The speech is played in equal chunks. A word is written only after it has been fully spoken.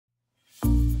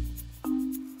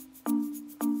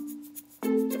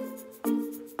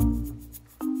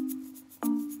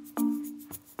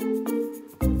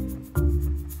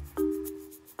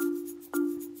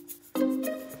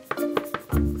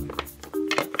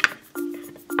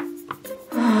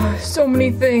So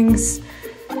many things.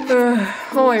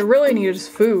 All I really need is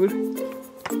food.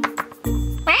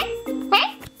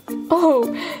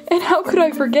 Oh, and how could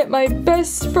I forget my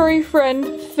best furry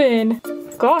friend, Finn?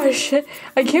 Gosh,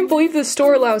 I can't believe the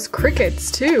store allows crickets,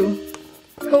 too.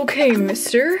 Okay,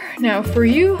 mister. Now for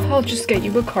you, I'll just get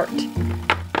you a cart.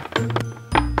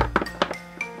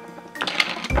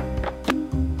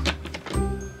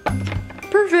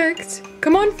 Perfect.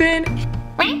 Come on, Finn.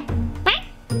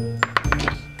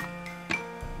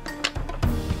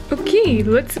 Okay,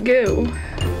 let's go.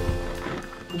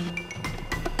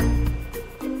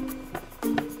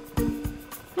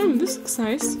 This looks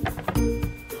nice.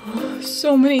 Oh,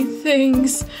 so many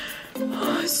things.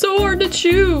 Oh, so hard to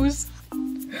choose.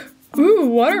 Ooh,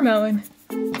 watermelon.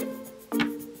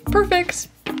 Perfect.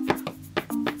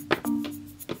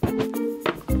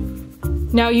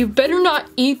 Now you better not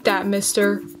eat that,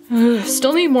 mister.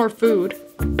 Still need more food.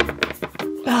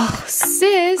 Oh,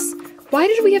 sis, why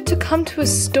did we have to come to a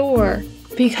store?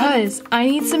 Because I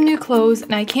need some new clothes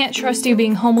and I can't trust you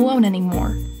being home alone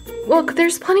anymore. Look,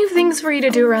 there's plenty of things for you to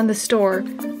do around the store,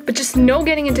 but just no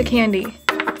getting into candy.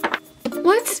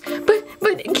 What?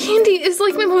 But candy is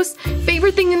like my most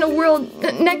favorite thing in the world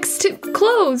next to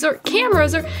clothes or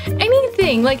cameras or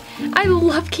anything. Like, I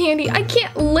love candy. I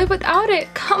can't live without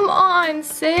it. Come on,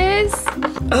 sis.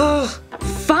 Ugh,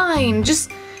 fine.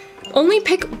 Just only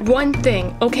pick one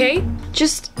thing, okay?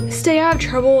 Just stay out of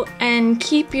trouble and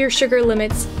keep your sugar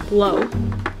limits low.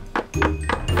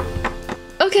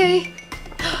 Okay.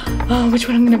 Oh, which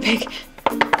one I'm gonna pick?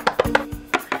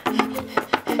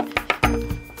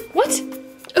 What?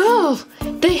 Oh,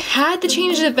 they had to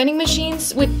change the vending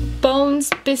machines with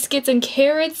bones, biscuits, and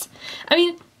carrots. I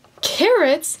mean,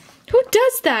 carrots? Who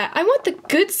does that? I want the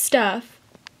good stuff.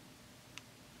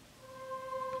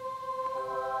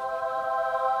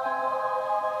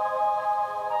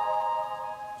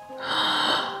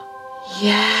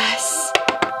 Yes.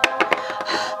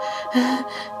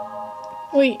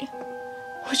 Wait.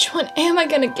 Which one am I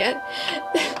gonna get?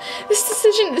 This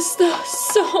decision is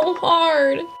so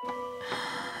hard.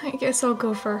 I guess I'll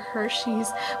go for Hershey's.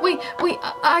 Wait,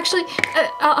 actually,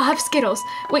 I'll have Skittles.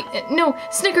 Wait, no,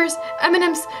 Snickers,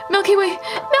 M&M's, Milky Way,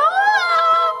 no!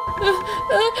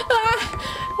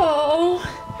 Oh,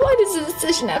 why does the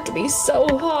decision have to be so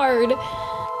hard?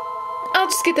 I'll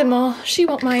just get them all, she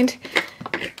won't mind.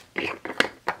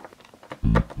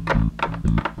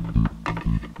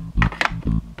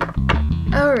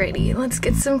 Alrighty, let's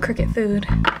get some cricket food.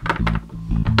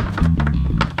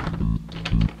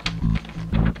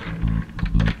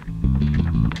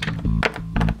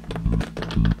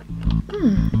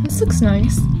 This looks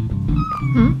nice.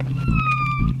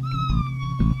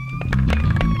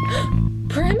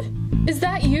 Prim? Is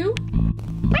that you?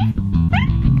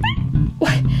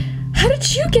 What? How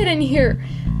did you get in here?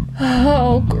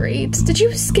 Oh, great. Did you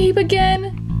escape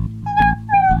again?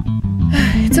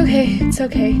 It's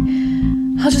okay.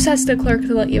 I'll just ask the clerk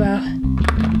to let you out.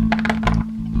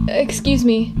 Excuse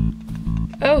me.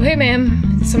 Oh, hey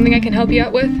ma'am. Something I can help you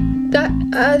out with?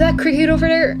 That cricket over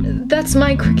there, that's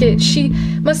my cricket. She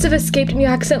must have escaped and you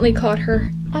accidentally caught her.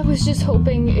 I was just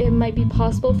hoping it might be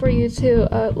possible for you to,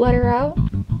 let her out.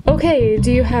 Okay,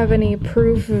 do you have any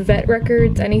proof, vet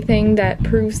records, anything that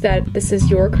proves that this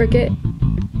is your cricket?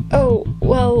 Oh,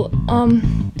 well,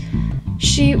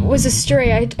 she was a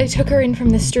stray. I took her in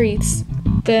from the streets.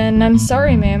 Then I'm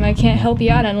sorry, ma'am. I can't help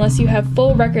you out unless you have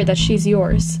full record that she's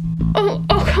yours. Oh,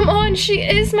 come on. She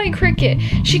is my cricket.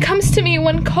 She comes to me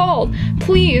when called.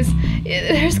 Please.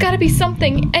 There's gotta be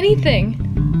something. Anything.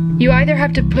 You either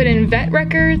have to put in vet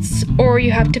records or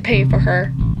you have to pay for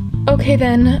her. Okay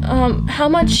then, how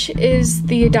much is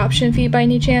the adoption fee by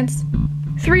any chance?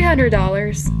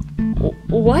 $300.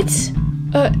 What?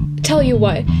 Tell you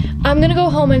what, I'm gonna go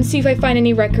home and see if I find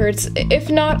any records.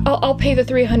 If not, I'll pay the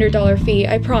 $300 fee,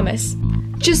 I promise.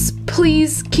 Just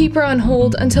please keep her on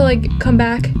hold until I come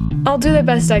back. I'll do the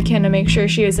best I can to make sure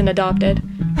she isn't adopted.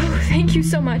 Oh, thank you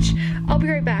so much. I'll be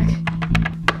right back.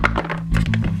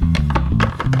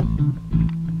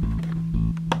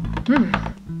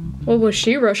 What was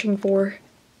she rushing for?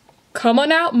 Come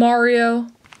on out, Mario.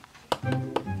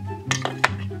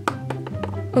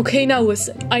 Okay, now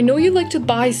listen. I know you like to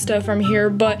buy stuff from here,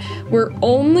 but we're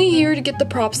only here to get the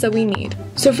props that we need.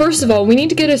 So first of all, we need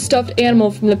to get a stuffed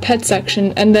animal from the pet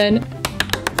section, and then...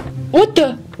 What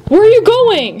the? Where are you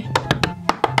going?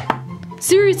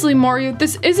 Seriously, Mario,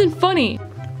 this isn't funny.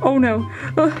 Oh no.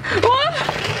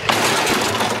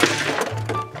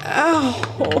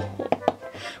 Ow.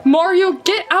 Mario,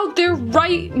 get out there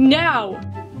right now!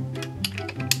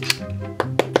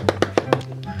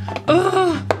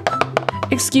 Ugh.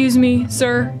 Excuse me,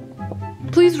 sir.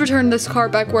 please return this car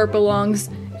back where it belongs,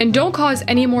 and don't cause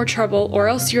any more trouble or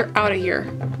else you're out of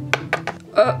here.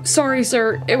 Sorry,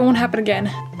 sir. It won't happen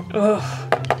again. Ugh.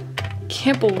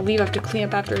 Can't believe I have to clean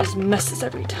up after his messes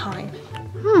every time.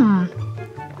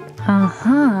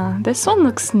 This one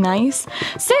looks nice.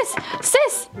 Sis!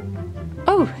 Sis!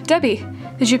 Oh, Debbie,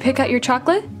 did you pick out your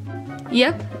chocolate?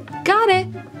 Yep, got it.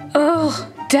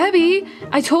 Ugh, Debbie,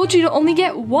 I told you to only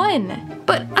get one.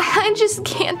 But I just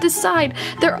can't decide.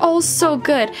 They're all so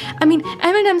good. I mean,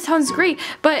 M&M sounds great,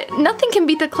 but nothing can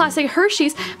beat the classic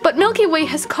Hershey's. But Milky Way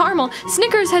has caramel,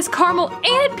 Snickers has caramel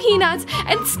and peanuts,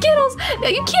 and Skittles.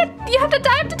 You have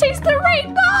to taste the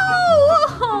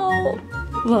rainbow.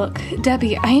 Look,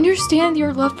 Debbie, I understand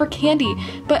your love for candy,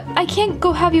 but I can't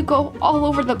have you go all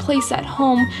over the place at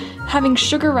home, having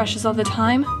sugar rushes all the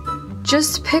time.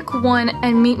 Just pick one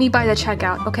and meet me by the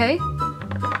checkout, okay?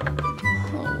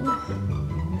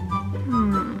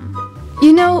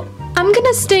 You know, I'm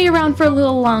gonna stay around for a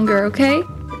little longer, okay?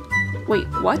 Wait,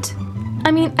 what?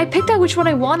 I mean, I picked out which one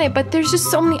I wanted, but there's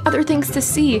just so many other things to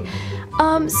see.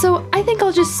 So I think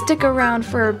I'll just stick around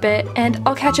for a bit, and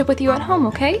I'll catch up with you at home,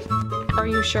 okay? Are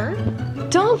you sure?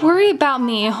 Don't worry about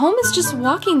me. Home is just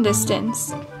walking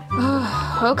distance.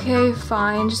 Okay,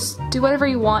 fine. Just do whatever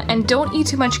you want, and don't eat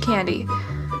too much candy.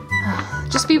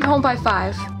 Just be home by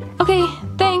 5. Okay,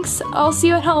 thanks. I'll see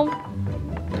you at home.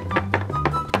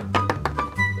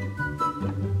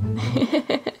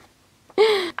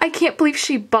 I can't believe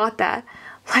she bought that.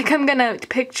 Like I'm gonna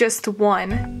pick just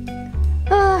one.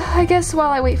 I guess while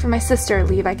I wait for my sister to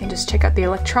leave, I can just check out the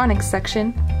electronics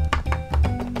section.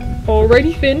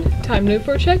 Alrighty, Finn. Time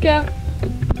for checkout.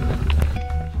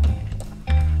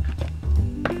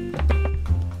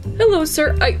 Hello,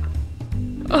 sir.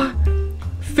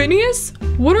 Phineas?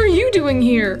 What are you doing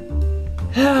here?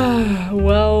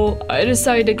 Well, I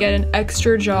decided to get an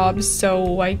extra job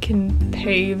so I can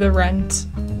pay the rent.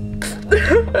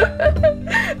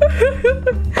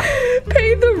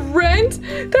 Pay the rent?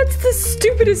 That's the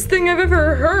stupidest thing I've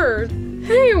ever heard.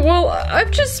 Hey, well,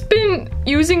 I've just been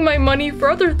using my money for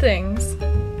other things.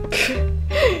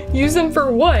 Use them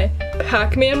for what?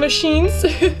 Pac-Man machines?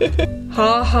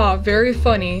 Ha, very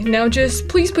funny. Now just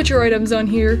please put your items on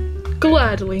here.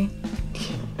 Gladly.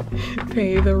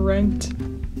 Pay the rent.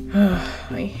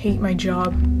 I hate my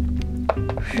job.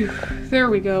 Whew, there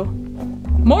we go.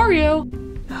 Mario!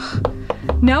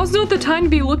 Now's not the time to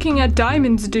be looking at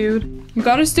diamonds, dude. You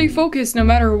gotta stay focused no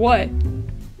matter what.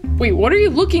 Wait, what are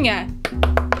you looking at?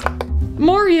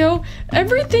 Mario,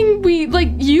 everything we,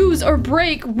 use or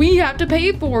break, we have to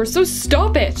pay for, so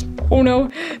stop it. Oh no,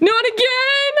 not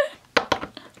again!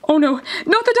 Oh no,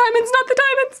 not the diamonds, not the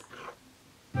diamonds!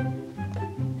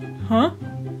 Huh?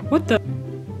 What the?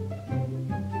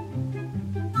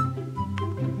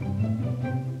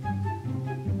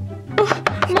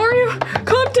 Mario,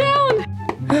 calm down!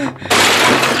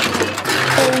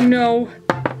 Oh no.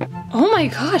 Oh my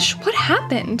gosh, what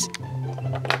happened?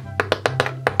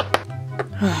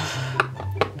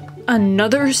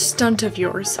 Another stunt of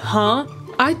yours, huh?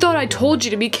 I thought I told you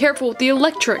to be careful with the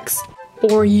electrics,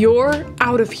 or you're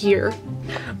out of here.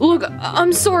 Look,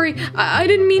 I'm sorry. I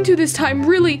didn't mean to this time,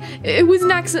 really. It was an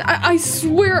accident. I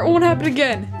swear it won't happen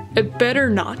again. It better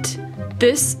not.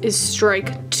 This is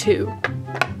strike 2.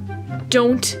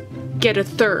 Don't get a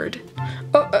third.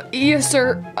 Yes,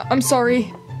 sir. I'm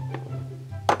sorry.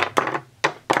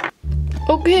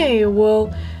 Okay,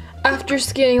 well, after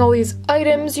scanning all these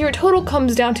items, your total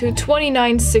comes down to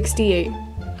 $29.68.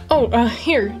 Oh,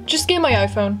 here, just scan my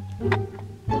iPhone.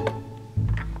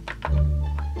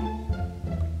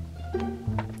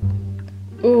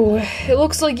 Ooh, it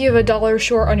looks like you have $1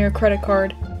 short on your credit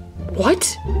card.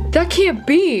 What? That can't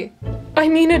be! I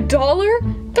mean,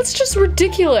 $1? That's just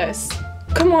ridiculous!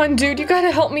 Come on, dude, you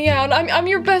gotta help me out. I'm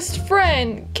your best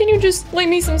friend. Can you just lay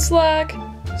me some slack?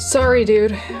 Sorry,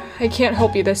 dude. I can't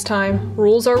help you this time.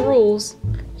 Rules are rules.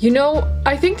 You know,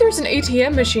 I think there's an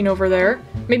ATM machine over there.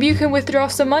 Maybe you can withdraw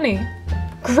some money.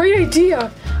 Great idea!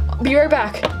 I'll be right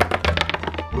back.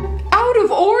 Out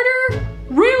of order?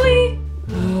 Really?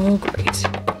 Oh, great.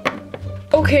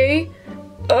 Okay.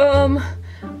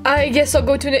 I guess I'll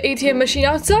go to the ATM machine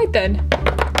outside then.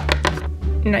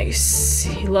 Nice.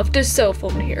 He left his cell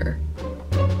phone here.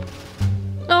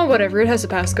 Oh, whatever. It has a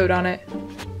passcode on it.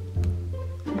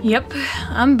 Yep,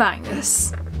 I'm buying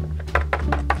this.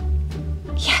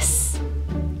 Yes!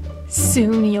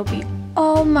 Soon you'll be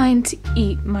all mine to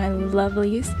eat, my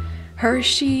lovelies.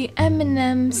 Hershey,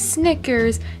 M&M,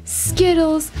 Snickers,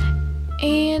 Skittles,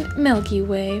 and Milky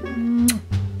Way.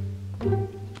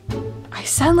 I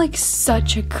sound like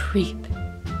such a creep.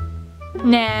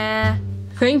 Nah.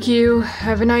 Thank you.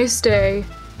 Have a nice day.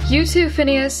 You too,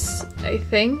 Phineas, I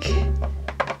think.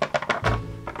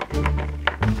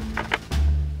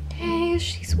 Hey,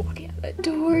 she's walking out the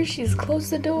door. She's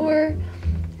closed the door.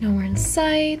 Nowhere in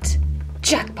sight.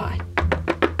 Jackpot.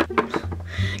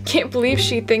 Can't believe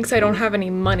she thinks I don't have any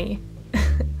money.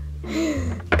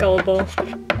 Gullible.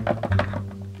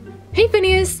 Hey,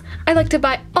 Phineas. I'd like to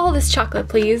buy all this chocolate,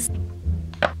 please.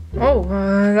 Oh,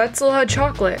 that's a lot of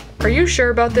chocolate. Are you sure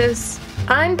about this?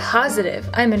 I'm positive.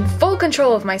 I'm in full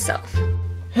control of myself.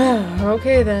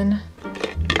 Okay then.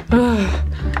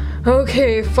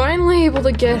 Okay, finally able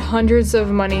to get hundreds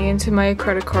of money into my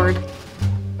credit card.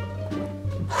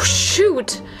 Oh,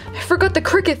 shoot! I forgot the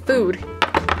cricket food.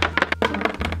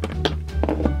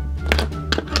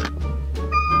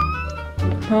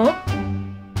 Huh?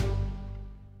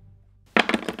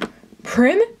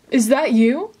 Prim? Is that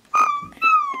you?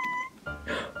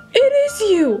 It is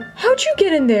you! How'd you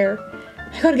get in there?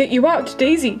 I gotta get you out,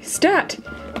 Daisy. Stat!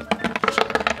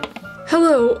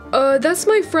 Hello, that's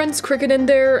my friend's cricket in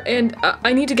there, and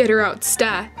I need to get her out.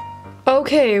 Stat.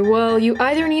 Okay, well, you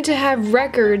either need to have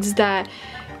records that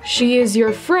she is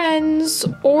your friend's,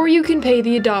 or you can pay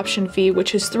the adoption fee,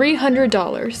 which is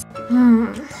 $300.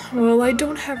 Well, I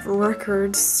don't have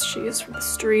records. She is from the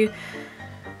street.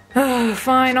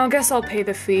 Fine, I guess I'll pay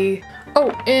the fee.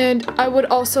 Oh, and I would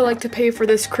also like to pay for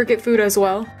this cricket food as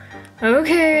well.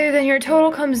 Okay, then your total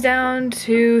comes down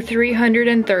to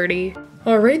 $330.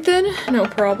 Alright then, no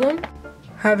problem.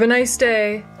 Have a nice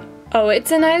day. Oh,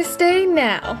 it's a nice day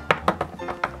now.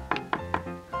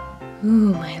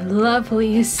 Ooh, my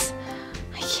lovelies.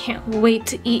 I can't wait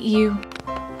to eat you.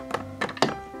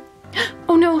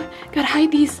 Oh no, gotta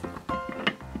hide these.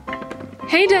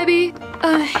 Hey, Debbie.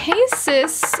 Hey,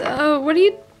 sis. What are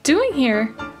you doing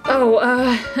here? Oh,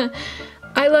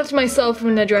 I left my cell phone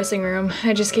in the dressing room.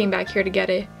 I just came back here to get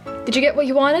it. Did you get what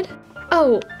you wanted?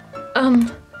 Oh,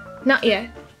 not yet.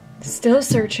 Still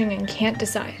searching and can't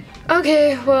decide.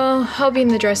 Okay, well, I'll be in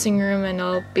the dressing room and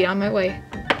I'll be on my way.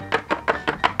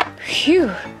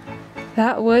 Phew,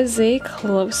 that was a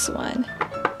close one.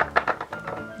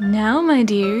 Now, my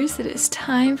dears, it is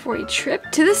time for a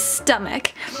trip to the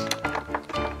stomach.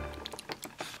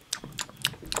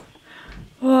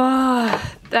 Wow,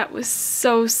 that was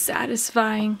so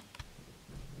satisfying.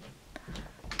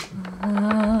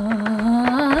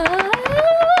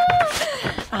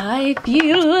 I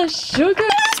feel the sugar.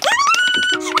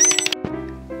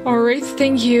 Alright,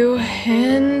 thank you,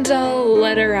 and I'll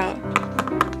let her out.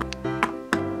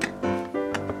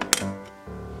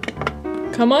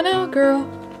 Come on out, girl.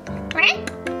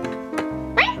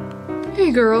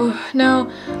 Hey, girl,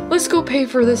 now let's go pay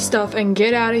for this stuff and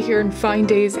get out of here and find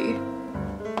Daisy.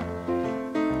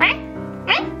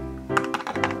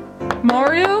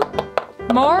 Mario?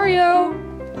 Mario?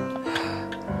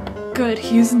 Good,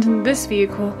 he isn't in this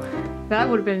vehicle. That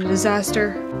would have been a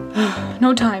disaster.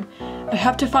 No time. I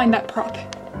have to find that prop.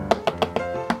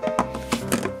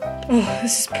 Oh,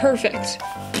 this is perfect.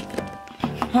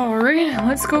 Alright,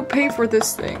 let's go pay for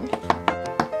this thing.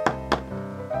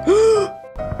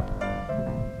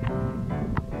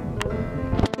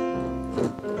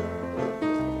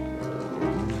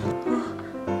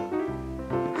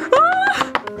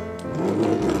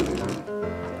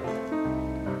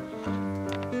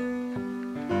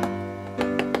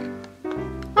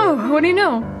 Oh, what do you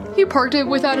know? You parked it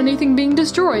without anything being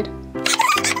destroyed.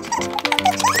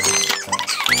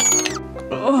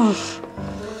 Ugh.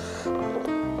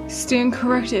 Stand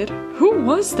corrected. Who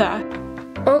was that?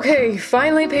 Okay,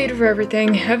 finally paid for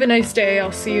everything. Have a nice day.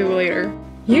 I'll see you later.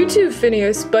 You too,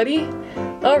 Phineas, buddy.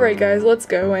 Alright guys, let's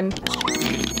go and...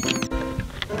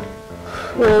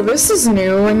 Well, this is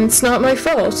new and it's not my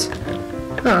fault.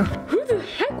 Huh. Who the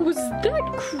heck was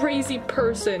that crazy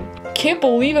person? Can't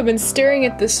believe I've been staring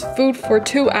at this food for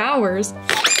 2 hours.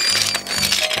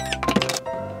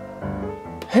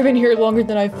 I've been here longer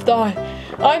than I thought.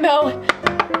 I'm out.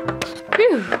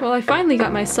 Phew, well, I finally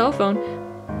got my cell phone.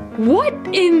 What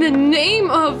in the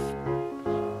name of...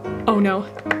 Oh no.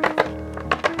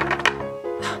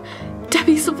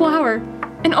 Debbie's flower.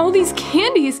 And all these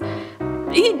candies.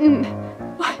 Eaten.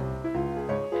 What?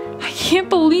 I can't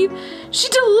believe she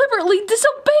deliberately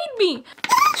disobeyed me.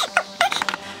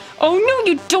 Oh no,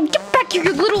 you don't. Get back here,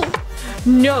 you little...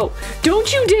 No,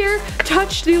 don't you dare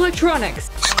touch the electronics.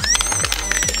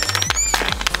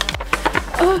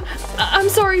 I'm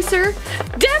sorry, sir.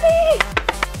 Debbie!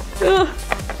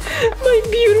 My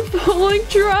beautiful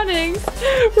electronics.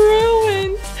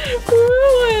 Ruined.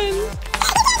 Ruined.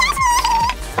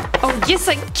 Oh, yes,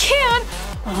 I can.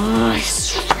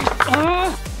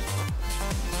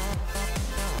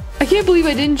 I can't believe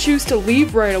I didn't choose to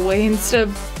leave right away instead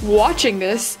of watching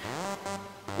this.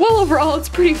 Well, overall, it's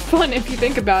pretty fun if you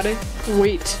think about it.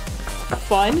 Wait,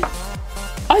 fun?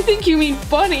 I think you mean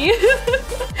funny.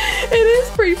 It is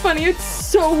pretty funny. It's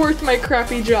so worth my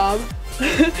crappy job.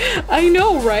 I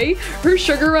know, right? Her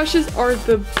sugar rushes are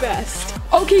the best.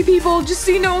 Okay, people, just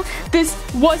so you know, this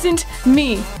wasn't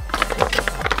me.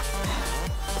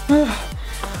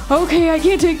 Okay, I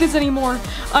can't take this anymore.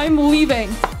 I'm leaving.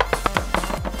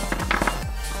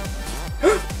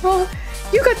 Oh,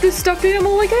 you got this stuffed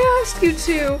animal like I asked you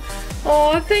to.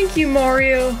 Aw, thank you,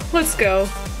 Mario. Let's go.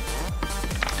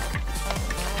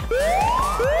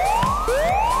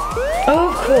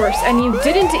 Of course, and you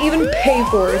didn't even pay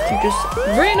for it. You just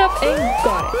ran up and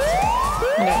got it.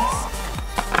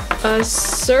 Nice.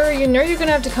 Sir, you know you're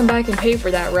gonna have to come back and pay for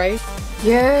that, right?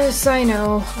 Yes, I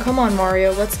know. Come on,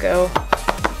 Mario, let's go.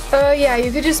 Yeah,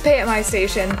 you could just pay at my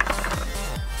station.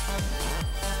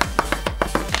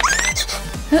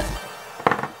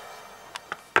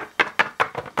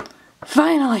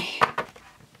 Finally!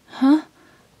 Huh?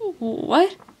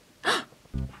 What?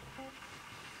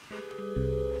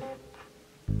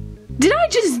 Did I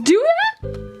just do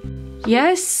that?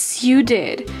 Yes, you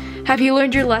did. Have you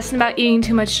learned your lesson about eating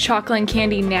too much chocolate and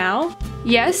candy now?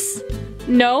 Yes?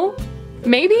 No?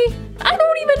 Maybe? I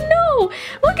don't even know!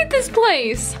 Look at this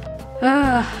place!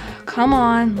 Come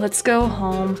on, let's go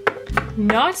home.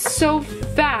 Not so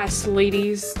fast,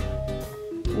 ladies.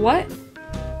 What?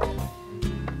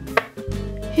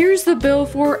 Here's the bill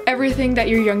for everything that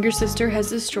your younger sister has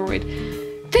destroyed.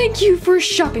 Thank you for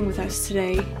shopping with us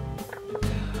today.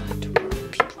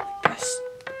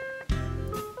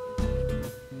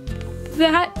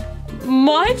 That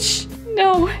much?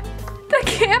 No, that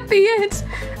can't be it.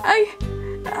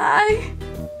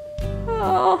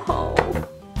 Oh.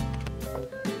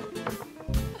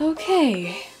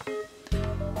 Okay,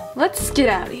 let's get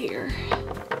out of here.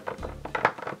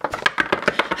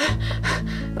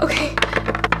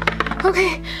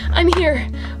 Okay, I'm here.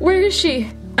 Where is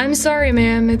she? I'm sorry,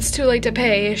 ma'am. It's too late to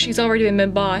pay. She's already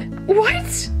been bought.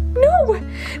 What? No,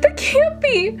 that can't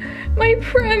be. My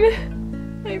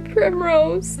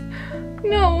Primrose.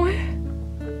 No.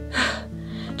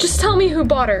 Just tell me who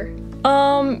bought her.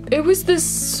 It was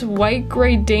this white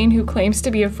Great Dane who claims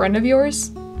to be a friend of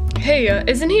yours. Hey,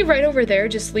 isn't he right over there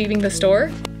just leaving the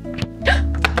store?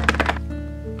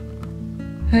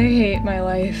 I hate my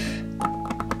life.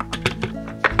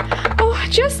 Oh,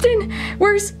 Justin!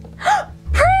 Where's...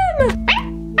 Prim!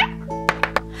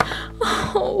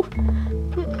 Oh.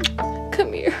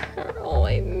 Come here. Oh,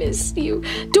 I missed you.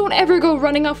 Don't ever go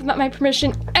running off without my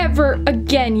permission ever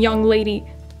again, young lady.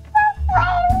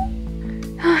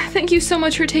 Thank you so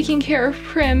much for taking care of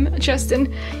Prim,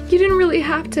 Justin. You didn't really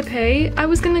have to pay. I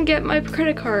was gonna get my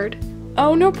credit card.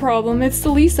 Oh, no problem. It's the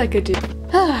least I could do.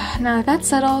 Now that's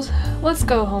settled, let's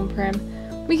go home,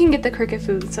 Prim. We can get the cricket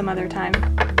food some other time.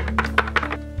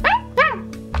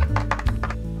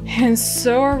 And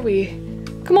so are we.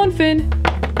 Come on, Finn.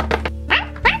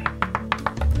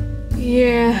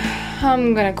 Yeah,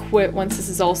 I'm gonna quit once this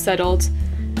is all settled.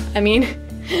 I mean,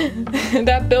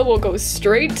 that bill will go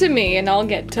straight to me and I'll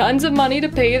get tons of money to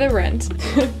pay the rent.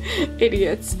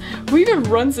 Idiots. Who even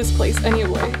runs this place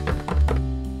anyway?